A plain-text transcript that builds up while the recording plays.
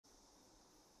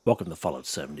Welcome to Fallout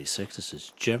 76. This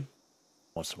is Jim.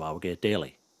 Once in a while, we get a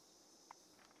daily.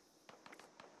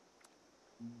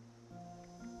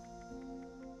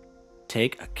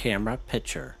 Take a camera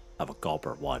picture of a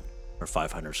Gulper 1 for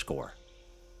 500 score.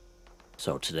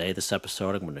 So today, this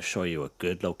episode, I'm going to show you a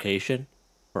good location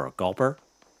for a Gulper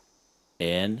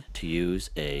and to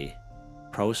use a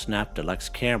ProSnap Deluxe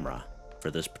Camera for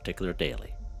this particular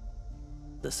daily.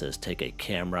 This says take a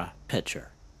camera picture.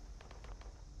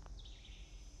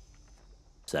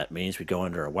 So that means we go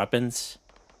under our weapons.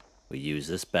 We use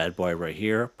this bad boy right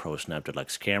here, ProSnap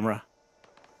Deluxe Camera.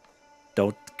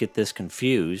 Don't get this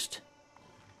confused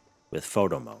with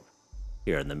photo mode.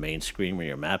 Here on the main screen where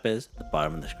your map is, at the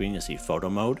bottom of the screen you see photo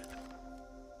mode.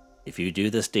 If you do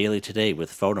this daily today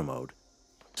with photo mode,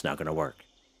 it's not going to work.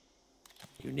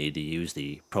 You need to use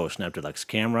the ProSnap Deluxe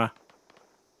Camera.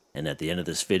 And at the end of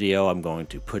this video, I'm going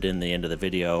to put in the end of the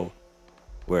video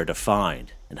where to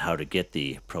find and how to get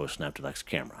the ProSnap Deluxe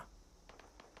Camera.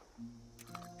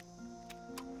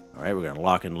 Alright, we're going to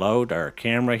lock and load our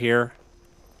camera here.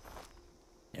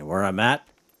 And where I'm at,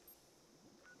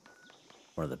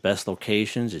 one of the best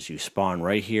locations is you spawn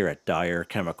right here at Dyer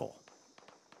Chemical.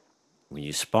 When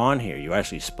you spawn here, you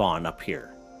actually spawn up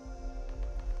here.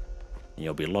 And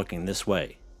you'll be looking this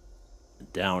way.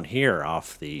 And down here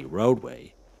off the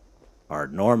roadway are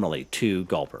normally two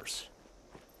Gulpers.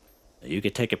 Now, you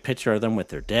could take a picture of them if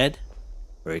they're dead,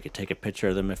 or you could take a picture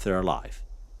of them if they're alive.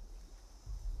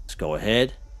 Let's go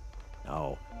ahead.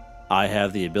 Now, I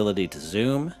have the ability to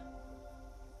zoom.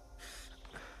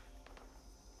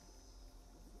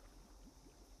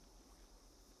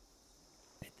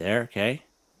 Right there, okay.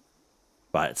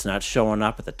 But it's not showing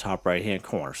up at the top right-hand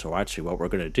corner. So actually what we're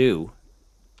going to do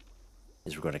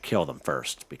is we're going to kill them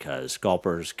first, because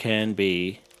Gulpers can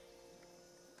be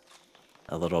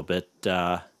a little bit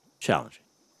challenging.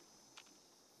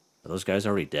 Are those guys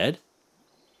already dead?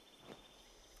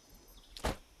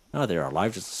 Oh, they were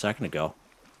alive just a second ago.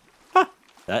 Huh,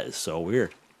 that is so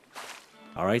weird.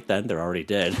 Alright then, they're already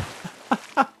dead.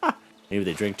 Maybe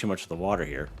they drink too much of the water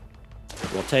here.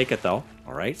 We'll take it though.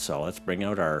 Alright, so let's bring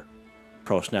out our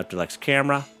ProSnap Deluxe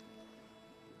Camera.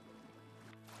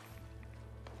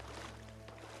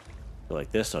 Go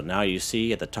like this. So now you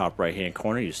see at the top right hand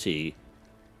corner, you see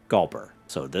Gulper.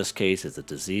 So in this case, it's a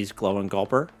disease glowing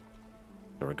Gulper.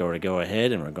 So we're going to go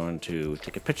ahead and we're going to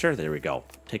take a picture. There we go.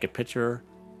 Take a picture,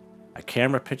 a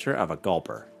camera picture of a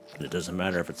Gulper. And it doesn't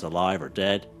matter if it's alive or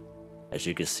dead. As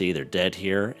you can see, they're dead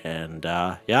here. And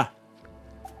yeah.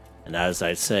 And as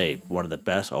I say, one of the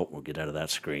best. Oh, we'll get out of that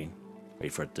screen.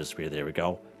 Wait for it to disappear. There we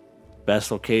go.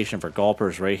 Best location for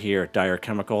Gulpers right here at Dyer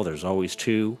Chemical. There's always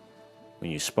two. When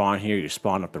you spawn here, you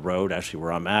spawn up the road, actually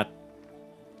where I'm at.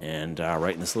 And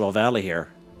right in this little valley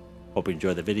here. Hope you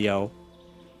enjoyed the video.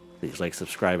 Please like,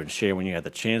 subscribe, and share when you have the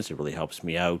chance. It really helps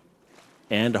me out.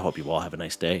 And I hope you all have a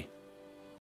nice day.